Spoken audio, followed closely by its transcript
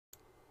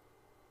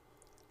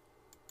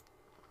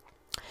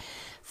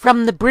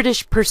From the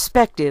British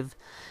perspective,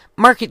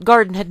 Market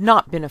Garden had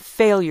not been a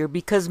failure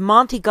because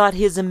Monty got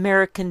his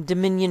American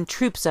Dominion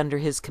troops under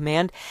his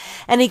command,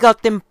 and he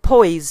got them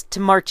poised to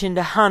march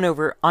into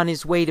Hanover on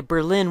his way to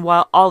Berlin,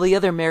 while all the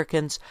other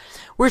Americans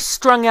were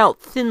strung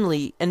out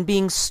thinly and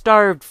being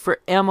starved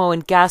for ammo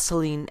and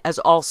gasoline as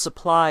all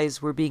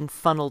supplies were being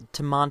funneled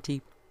to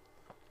Monty.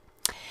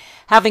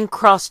 Having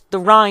crossed the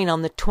Rhine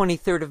on the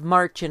 23rd of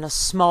March in a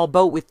small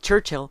boat with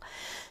Churchill,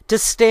 to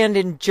stand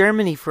in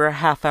Germany for a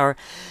half hour,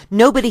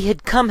 nobody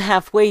had come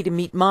halfway to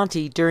meet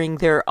Monty during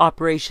their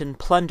Operation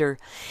Plunder,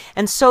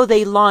 and so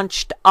they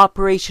launched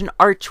Operation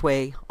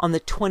Archway on the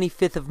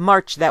 25th of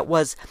March. That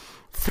was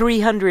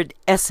 300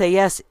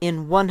 SAS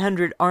in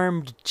 100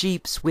 armed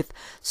jeeps with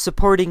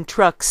supporting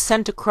trucks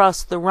sent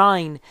across the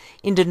Rhine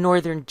into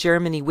northern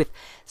Germany, with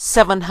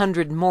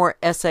 700 more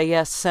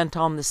SAS sent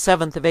on the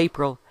 7th of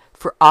April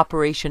for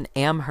Operation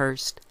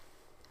Amherst.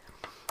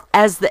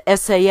 As the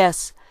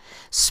SAS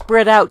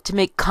spread out to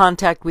make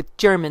contact with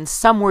Germans,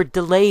 some were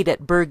delayed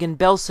at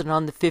Bergen-Belsen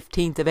on the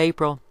 15th of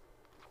April,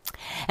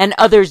 and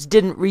others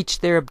didn't reach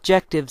their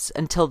objectives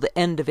until the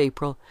end of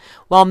April,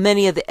 while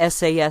many of the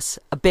SAS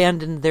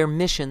abandoned their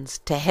missions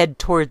to head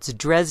towards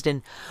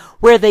Dresden,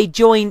 where they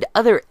joined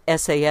other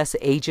SAS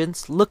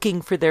agents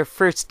looking for their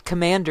first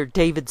commander,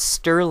 David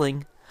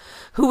Stirling,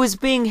 who was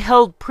being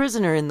held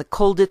prisoner in the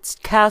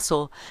Colditz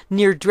Castle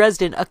near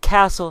Dresden, a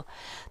castle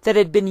that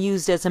had been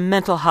used as a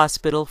mental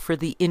hospital for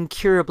the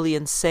incurably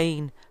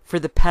insane for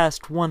the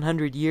past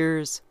 100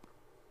 years.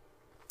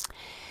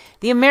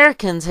 The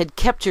Americans had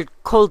captured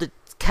Colditz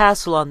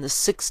Castle on the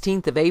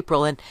 16th of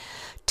April, and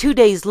 2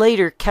 days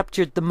later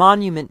captured the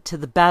monument to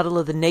the Battle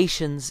of the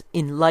Nations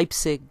in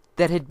Leipzig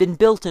that had been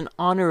built in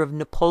honor of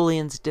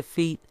Napoleon's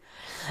defeat.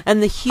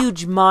 And the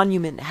huge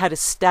monument had a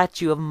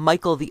statue of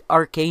Michael the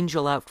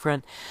Archangel out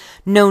front,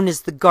 known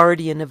as the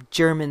guardian of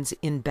Germans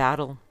in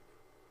battle.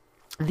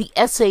 The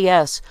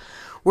SAS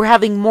were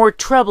having more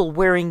trouble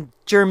wearing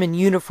German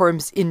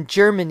uniforms in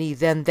Germany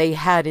than they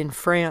had in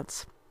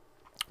France,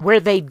 where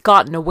they'd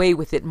gotten away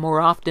with it more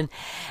often,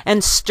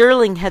 and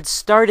Stirling had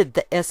started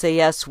the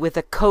SAS with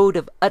a code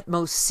of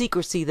utmost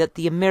secrecy that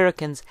the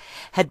Americans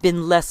had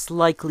been less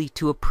likely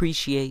to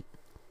appreciate.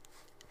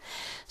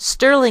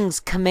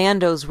 Stirling's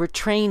commandos were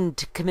trained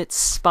to commit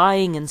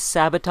spying and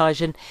sabotage,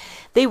 and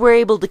they were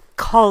able to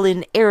call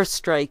in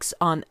airstrikes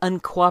on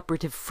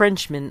uncooperative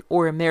Frenchmen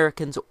or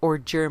Americans or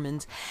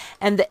Germans,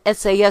 and the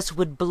SAS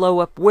would blow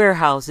up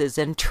warehouses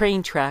and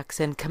train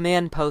tracks and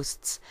command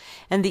posts,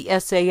 and the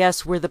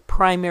SAS were the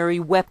primary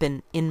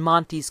weapon in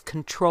Monty's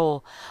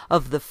control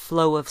of the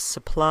flow of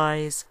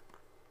supplies.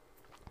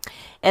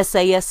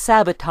 SAS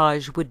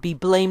sabotage would be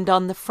blamed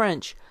on the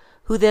French,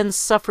 who then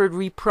suffered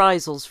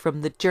reprisals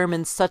from the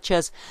Germans, such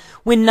as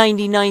when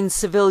 99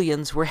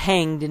 civilians were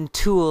hanged in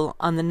Toul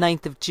on the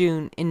 9th of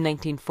June in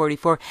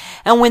 1944,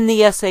 and when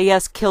the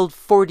SAS killed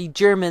 40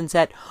 Germans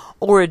at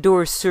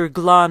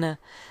Oradour-sur-Glane.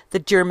 The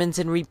Germans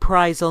in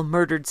reprisal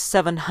murdered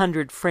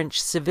 700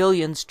 French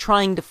civilians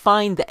trying to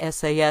find the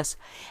SAS,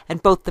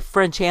 and both the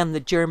French and the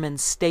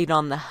Germans stayed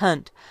on the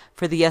hunt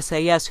for the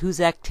SAS,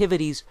 whose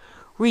activities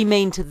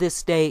remain to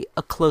this day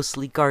a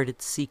closely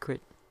guarded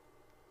secret.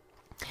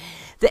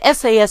 The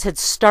SAS had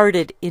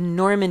started in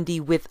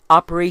Normandy with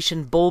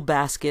Operation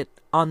Bullbasket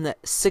on the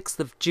 6th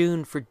of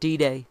June for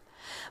D-Day,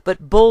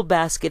 but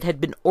Bullbasket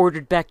had been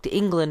ordered back to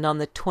England on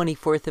the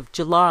 24th of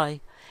July,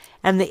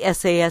 and the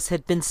SAS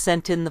had been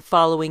sent in the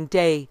following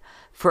day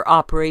for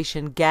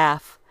Operation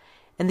Gaff,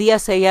 and the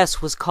SAS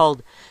was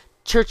called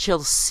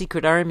Churchill's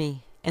Secret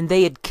Army, and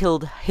they had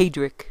killed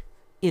Heydrich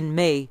in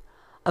May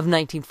of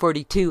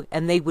 1942,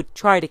 and they would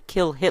try to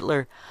kill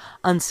Hitler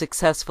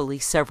unsuccessfully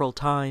several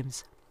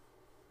times.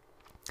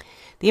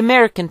 The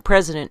American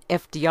president,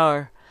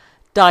 FDR,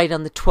 died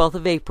on the 12th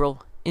of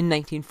April in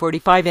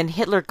 1945, and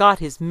Hitler got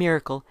his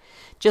miracle,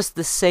 just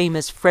the same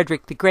as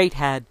Frederick the Great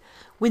had,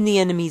 when the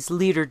enemy's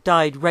leader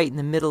died right in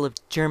the middle of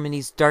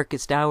Germany's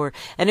darkest hour,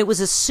 and it was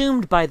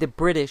assumed by the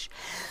British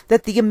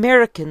that the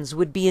Americans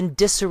would be in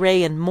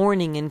disarray and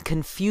mourning and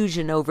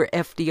confusion over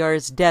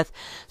FDR's death,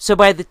 so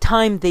by the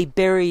time they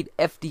buried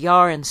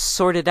FDR and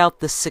sorted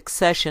out the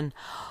succession,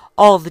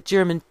 all the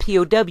German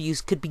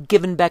POWs could be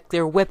given back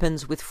their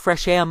weapons with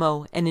fresh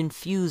ammo and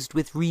infused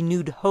with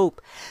renewed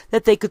hope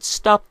that they could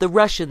stop the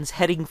Russians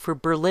heading for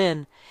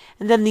Berlin,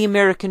 and then the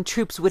American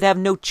troops would have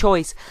no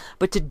choice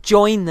but to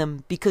join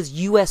them because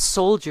U.S.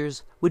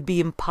 soldiers would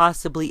be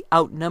impossibly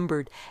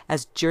outnumbered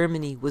as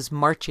Germany was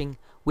marching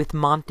with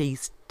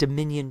Monty's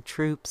Dominion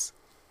troops.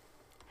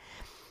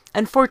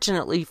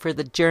 Unfortunately for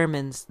the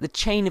Germans, the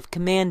chain of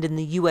command in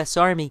the U.S.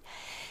 Army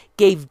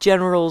gave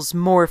generals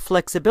more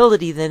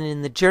flexibility than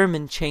in the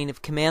German chain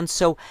of command,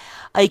 so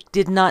Ike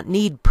did not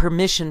need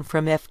permission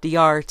from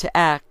FDR to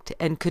act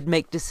and could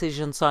make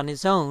decisions on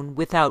his own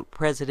without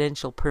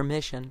presidential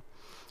permission,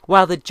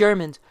 while the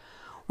Germans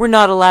were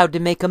not allowed to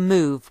make a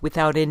move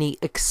without any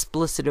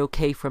explicit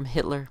okay from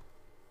Hitler.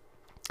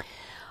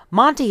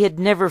 Monty had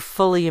never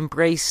fully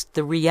embraced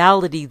the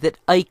reality that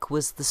Ike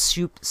was the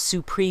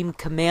supreme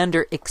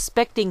commander,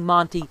 expecting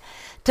Monty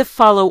to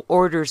follow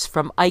orders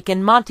from Ike,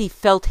 and Monty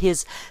felt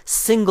his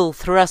single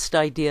thrust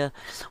idea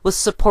was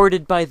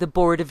supported by the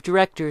board of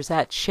directors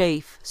at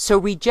SHAEF, so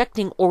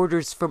rejecting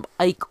orders from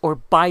Ike or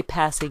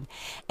bypassing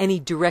any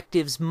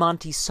directives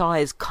Monty saw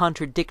as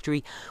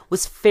contradictory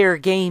was fair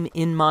game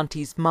in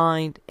Monty's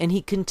mind, and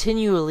he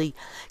continually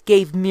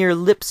gave mere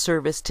lip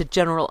service to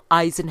General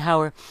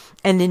Eisenhower,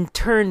 and in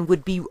turn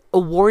would be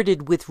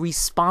awarded with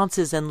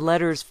responses and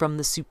letters from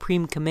the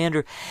Supreme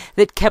Commander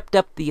that kept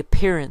up the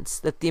appearance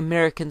that the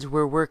Americans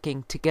were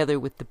working together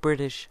with the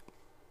British.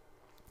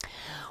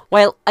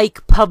 While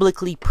Ike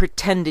publicly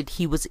pretended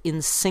he was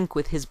in sync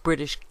with his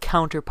British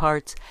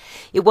counterparts,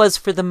 it was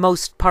for the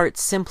most part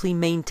simply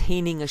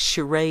maintaining a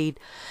charade,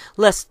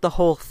 lest the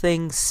whole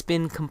thing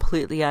spin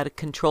completely out of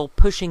control,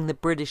 pushing the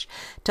British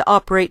to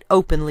operate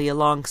openly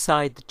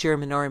alongside the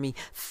German army,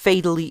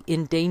 fatally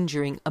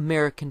endangering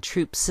American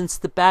troops, since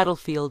the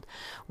battlefield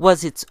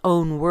was its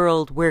own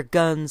world where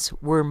guns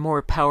were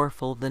more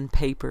powerful than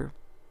paper.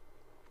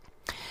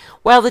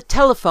 While the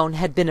telephone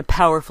had been a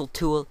powerful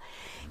tool,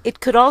 it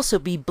could also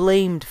be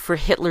blamed for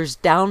Hitler's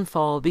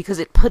downfall because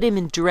it put him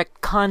in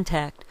direct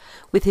contact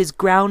with his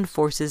ground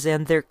forces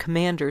and their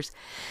commanders.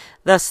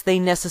 Thus they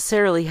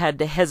necessarily had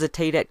to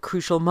hesitate at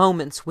crucial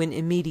moments when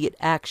immediate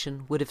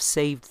action would have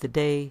saved the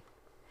day.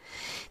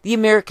 The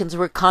Americans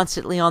were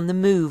constantly on the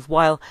move,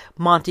 while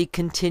Monty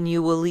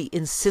continually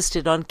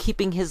insisted on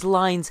keeping his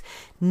lines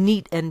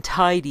neat and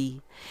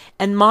tidy,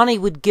 and Monty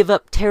would give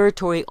up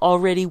territory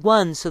already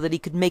won so that he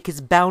could make his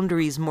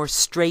boundaries more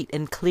straight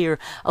and clear,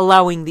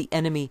 allowing the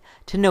enemy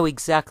to know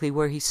exactly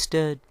where he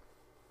stood.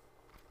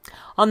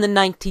 On the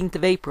 19th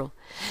of April,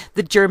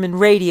 the German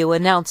radio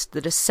announced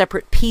that a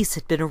separate peace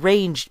had been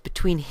arranged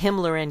between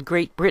Himmler and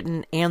Great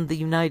Britain and the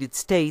United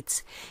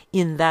States,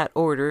 in that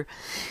order,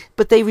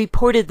 but they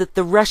reported that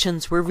the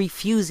Russians were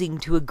refusing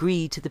to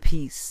agree to the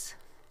peace.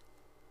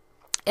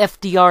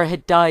 FDR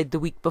had died the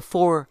week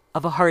before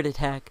of a heart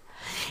attack,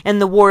 and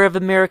the War of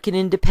American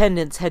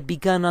Independence had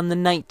begun on the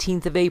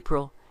 19th of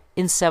April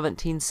in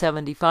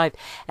 1775,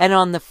 and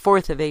on the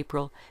 4th of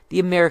April the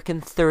American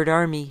Third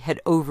Army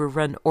had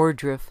overrun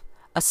Ohrdruf,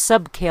 a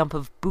sub-camp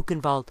of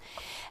Buchenwald,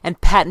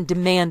 and Patton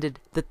demanded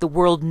that the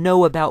world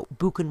know about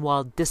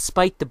Buchenwald,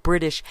 despite the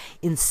British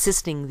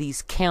insisting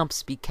these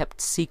camps be kept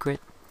secret.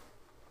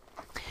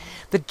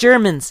 The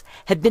Germans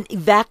had been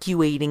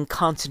evacuating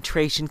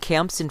concentration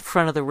camps in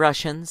front of the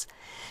Russians,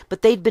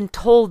 but they'd been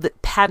told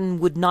that Patton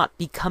would not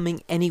be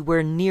coming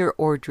anywhere near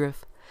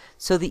Ohrdruf,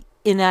 so the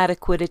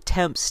inadequate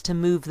attempts to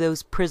move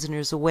those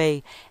prisoners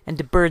away and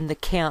to burn the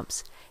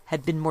camps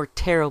had been more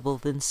terrible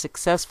than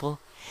successful.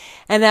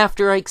 And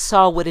after Ike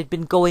saw what had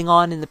been going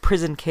on in the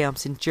prison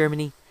camps in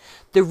Germany,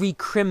 the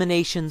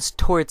recriminations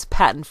towards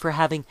Patton for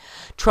having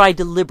tried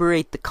to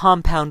liberate the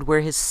compound where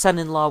his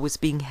son-in-law was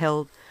being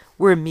held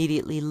were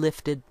immediately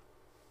lifted.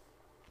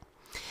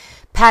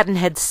 Patton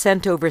had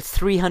sent over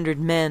 300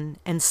 men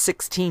and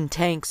 16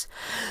 tanks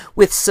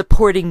with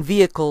supporting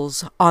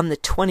vehicles on the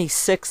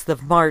 26th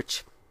of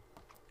March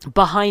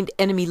behind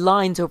enemy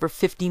lines over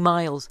 50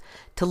 miles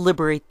to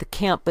liberate the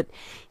camp, but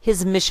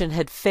his mission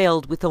had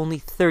failed with only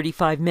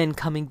 35 men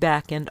coming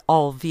back and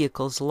all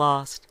vehicles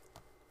lost.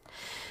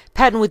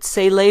 Patton would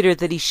say later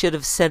that he should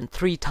have sent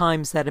 3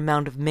 times that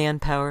amount of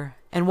manpower,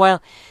 and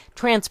while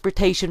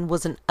transportation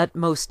was an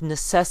utmost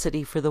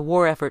necessity for the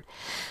war effort,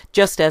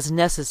 just as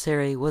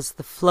necessary was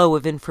the flow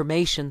of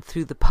information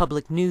through the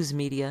public news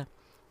media.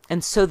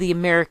 And so the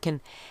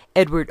American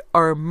Edward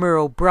R.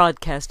 Murrow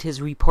broadcast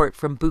his report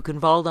from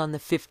Buchenwald on the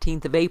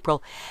 15th of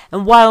April,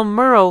 and while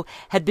Murrow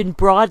had been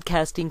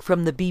broadcasting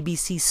from the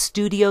BBC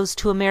studios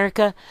to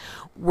America,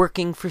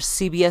 working for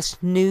CBS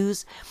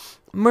News,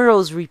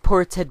 Murrow's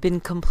reports had been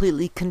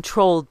completely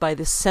controlled by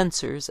the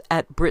censors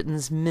at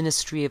Britain's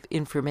Ministry of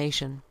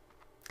Information.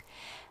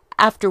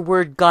 After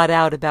word got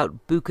out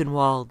about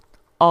Buchenwald,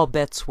 all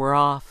bets were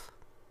off.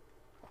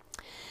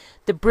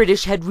 The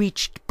British had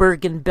reached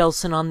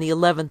Bergen-Belsen on the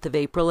 11th of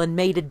April and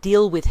made a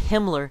deal with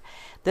Himmler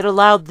that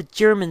allowed the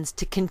Germans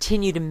to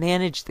continue to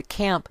manage the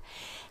camp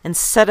and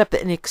set up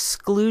an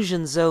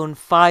exclusion zone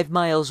 5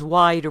 miles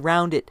wide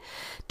around it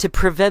to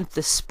prevent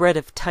the spread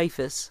of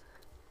typhus.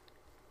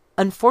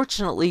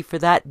 Unfortunately for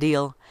that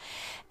deal,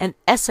 an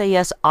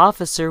SAS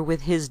officer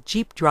with his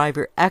jeep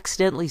driver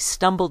accidentally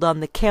stumbled on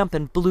the camp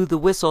and blew the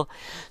whistle,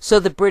 so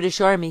the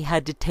British Army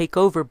had to take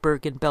over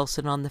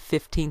Bergen-Belsen on the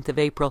 15th of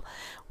April,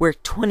 where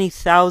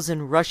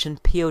 20,000 Russian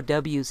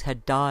POWs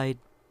had died.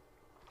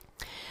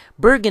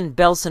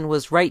 Bergen-Belsen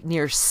was right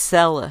near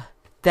Celle,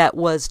 that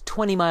was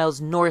 20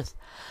 miles north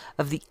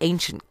of the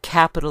ancient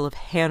capital of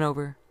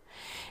Hanover,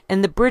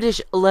 and the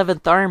British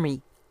 11th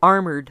Army,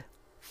 armored,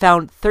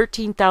 found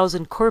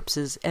 13,000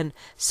 corpses and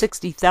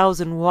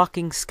 60,000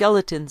 walking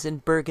skeletons in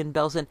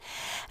Bergen-Belsen,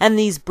 and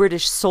these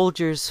British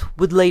soldiers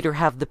would later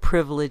have the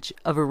privilege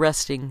of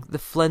arresting the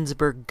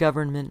Flensburg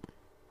government.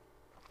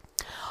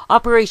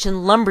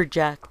 Operation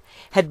Lumberjack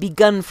had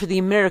begun for the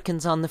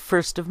Americans on the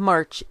 1st of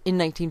March in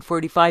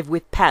 1945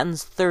 with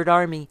Patton's Third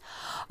Army,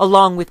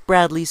 along with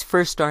Bradley's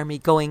First Army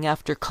going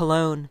after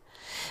Cologne.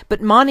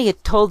 But Monty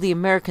had told the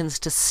Americans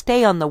to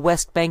stay on the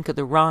west bank of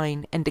the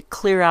Rhine and to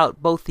clear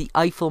out both the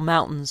Eifel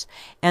Mountains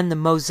and the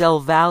Moselle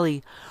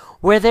Valley,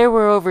 where there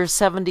were over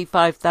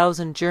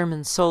 75,000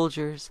 German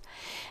soldiers.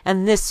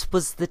 And this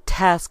was the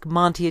task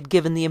Monty had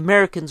given the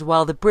Americans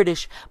while the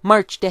British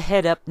marched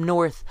ahead up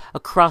north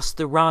across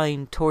the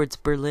Rhine towards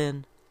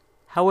Berlin.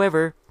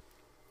 However,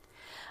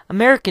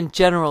 American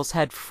generals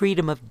had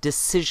freedom of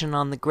decision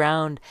on the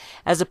ground,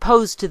 as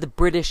opposed to the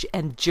British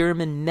and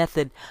German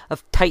method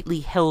of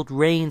tightly held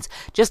reins,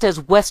 just as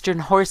Western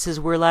horses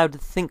were allowed to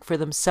think for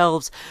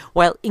themselves,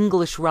 while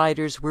English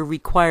riders were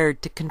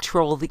required to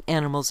control the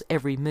animal's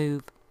every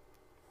move.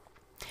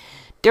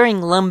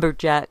 During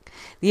Lumberjack,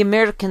 the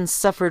Americans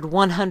suffered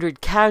 100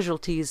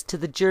 casualties to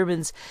the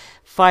Germans'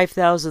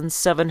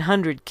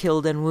 5,700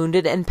 killed and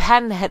wounded, and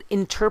Patton had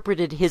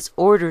interpreted his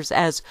orders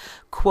as,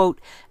 quote,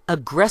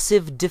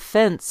 aggressive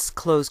defense,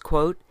 close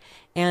quote,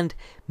 and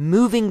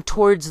moving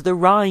towards the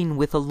Rhine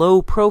with a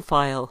low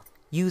profile,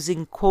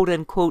 using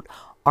quote-unquote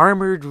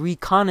armored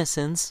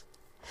reconnaissance,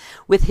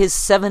 with his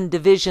 7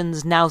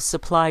 divisions now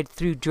supplied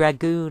through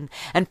Dragoon,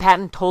 and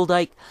Patton told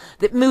Ike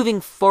that moving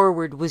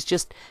forward was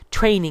just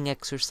training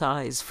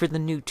exercise for the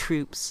new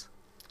troops.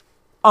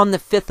 On the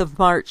 5th of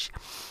March,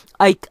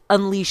 Ike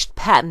unleashed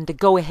Patton to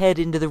go ahead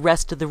into the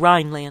rest of the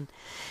Rhineland,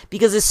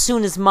 because as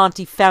soon as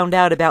Monty found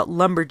out about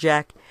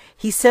Lumberjack,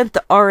 he sent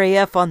the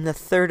RAF on the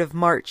 3rd of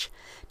March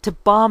to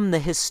bomb the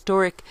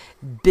historic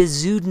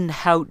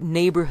Bezuidenhout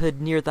neighborhood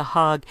near The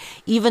Hague,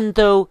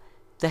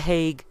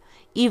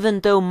 even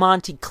though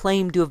Monty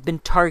claimed to have been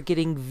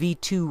targeting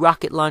V-2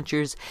 rocket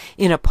launchers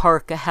in a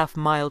park a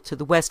half-mile to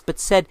the west, but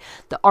said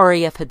the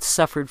RAF had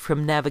suffered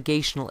from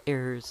navigational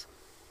errors.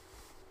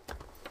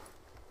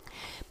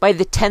 By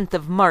the 10th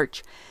of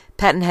March,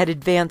 Patton had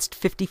advanced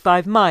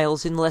 55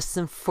 miles in less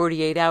than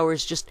 48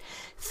 hours, just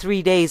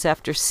 3 days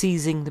after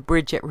seizing the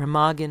bridge at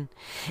Remagen.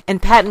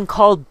 And Patton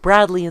called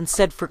Bradley and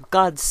said, for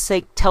God's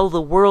sake, tell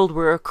the world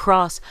we're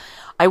across.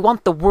 I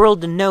want the world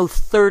to know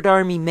Third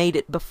Army made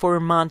it before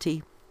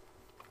Monty.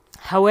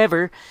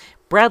 However,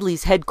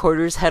 Bradley's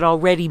headquarters had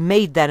already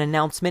made that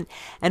announcement,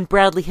 and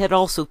Bradley had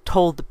also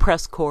told the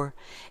press corps,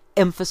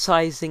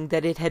 emphasizing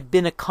that it had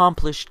been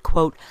accomplished,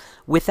 quote,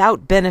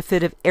 without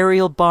benefit of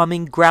aerial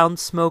bombing, ground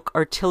smoke,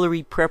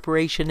 artillery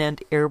preparation,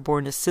 and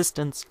airborne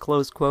assistance,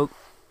 close quote.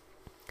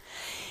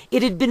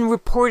 It had been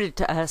reported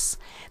to us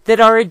that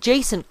our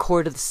adjacent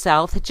corps to the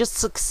south had just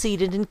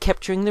succeeded in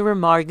capturing the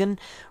Remagen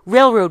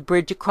railroad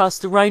bridge across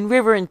the Rhine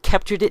River and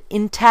captured it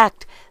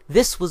intact.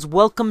 This was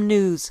welcome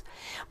news.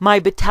 My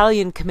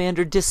battalion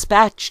commander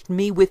dispatched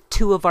me with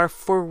 2 of our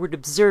forward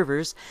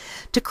observers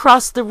to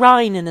cross the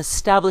Rhine and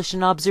establish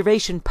an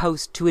observation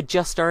post to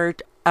adjust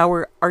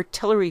our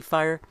artillery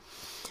fire.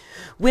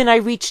 When I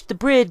reached the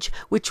bridge,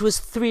 which was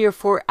 3 or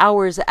 4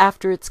 hours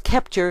after its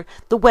capture,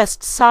 the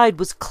west side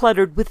was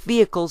cluttered with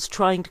vehicles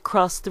trying to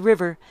cross the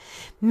river.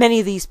 Many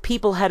of these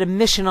people had a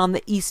mission on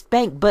the east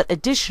bank, but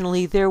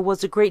additionally there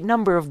was a great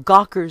number of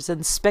gawkers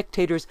and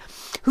spectators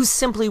who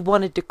simply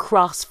wanted to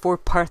cross for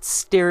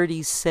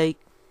posterity's sake.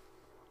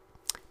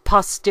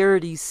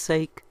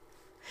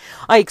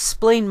 I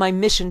explained my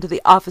mission to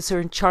the officer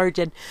in charge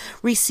and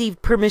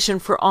received permission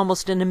for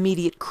almost an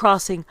immediate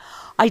crossing.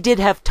 I did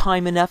have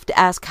time enough to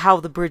ask how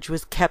the bridge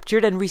was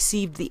captured and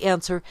received the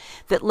answer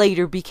that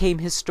later became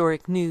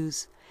historic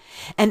news.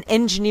 An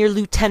engineer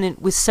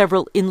lieutenant with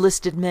several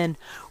enlisted men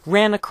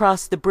ran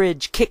across the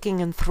bridge, kicking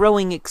and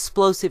throwing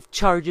explosive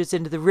charges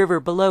into the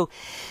river below,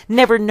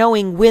 never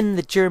knowing when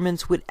the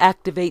Germans would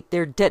activate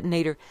their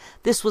detonator.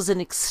 This was an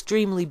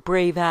extremely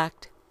brave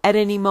act. At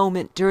any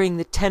moment during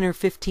the 10 or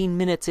 15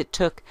 minutes it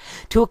took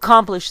to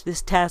accomplish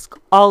this task,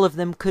 all of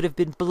them could have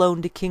been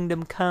blown to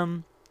kingdom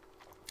come.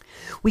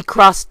 We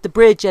crossed the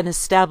bridge and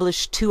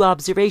established 2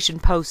 observation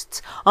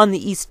posts on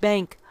the east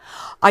bank.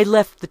 I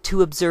left the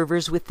 2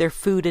 observers with their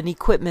food and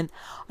equipment.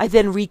 I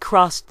then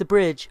recrossed the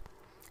bridge.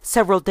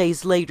 Several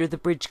days later the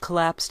bridge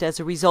collapsed as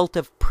a result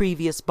of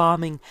previous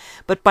bombing,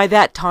 but by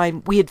that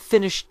time we had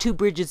finished 2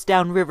 bridges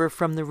downriver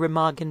from the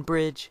Remagen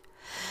bridge.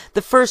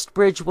 The first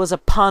bridge was a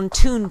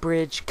pontoon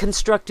bridge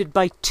constructed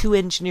by 2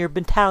 engineer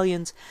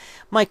battalions.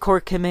 My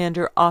corps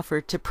commander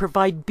offered to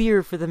provide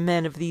beer for the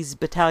men of these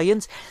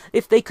battalions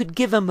if they could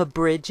give him a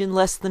bridge in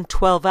less than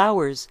 12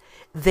 hours.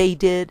 They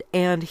did,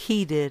 and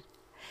he did.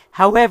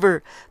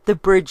 However, the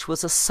bridge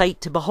was a sight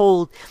to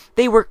behold.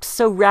 They worked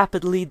so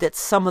rapidly that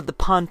some of the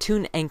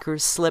pontoon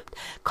anchors slipped,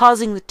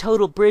 causing the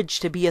total bridge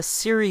to be a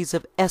series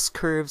of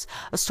S-curves,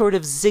 a sort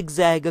of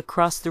zigzag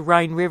across the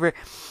Rhine River.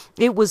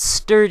 It was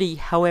sturdy,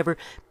 however,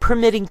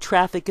 permitting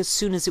traffic as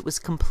soon as it was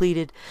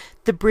completed.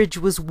 The bridge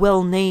was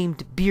well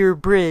named Beer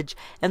Bridge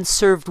and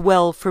served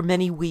well for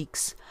many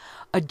weeks.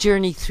 A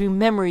Journey Through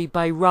Memory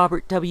by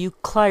Robert W.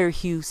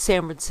 Clierhue,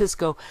 San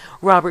Francisco.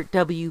 Robert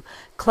W.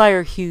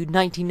 Clierhue,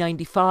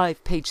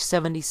 1995, page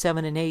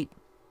 77 and 8.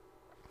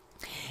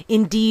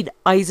 Indeed,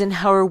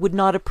 Eisenhower would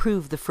not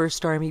approve the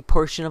First Army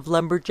portion of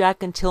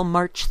Lumberjack until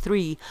March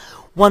 3,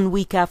 1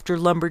 week after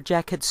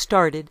Lumberjack had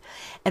started,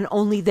 and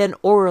only then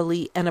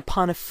orally and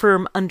upon a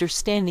firm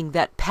understanding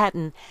that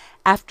Patton,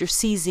 after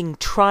seizing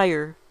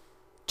Trier,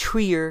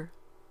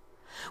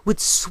 would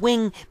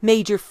swing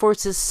major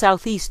forces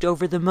southeast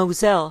over the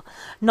Moselle.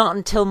 Not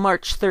until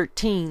March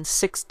 13,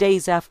 6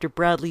 days after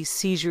Bradley's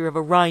seizure of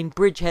a Rhine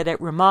bridgehead at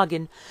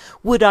Remagen,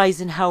 would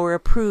Eisenhower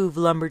approve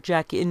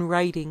Lumberjack in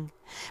writing.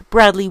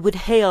 Bradley would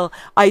hail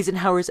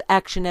Eisenhower's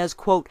action as,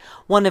 quote,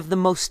 one of the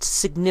most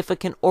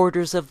significant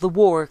orders of the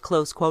war,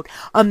 close quote,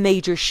 a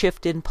major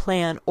shift in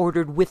plan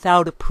ordered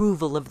without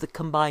approval of the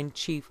combined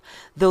chief,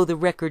 though the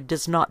record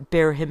does not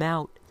bear him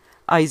out.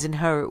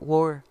 Eisenhower at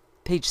War,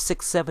 page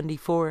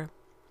 674.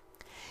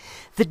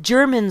 The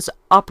Germans'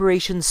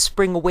 Operation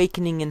Spring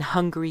Awakening in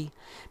Hungary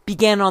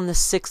began on the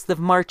 6th of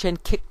March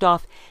and kicked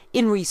off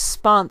in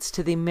response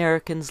to the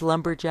Americans'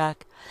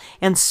 Lumberjack,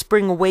 and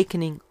Spring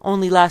Awakening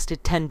only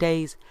lasted 10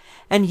 days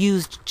and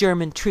used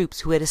German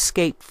troops who had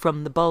escaped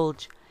from the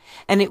Bulge,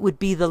 and it would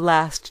be the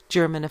last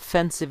German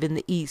offensive in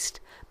the East,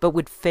 but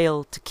would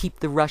fail to keep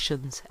the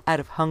Russians out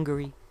of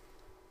Hungary.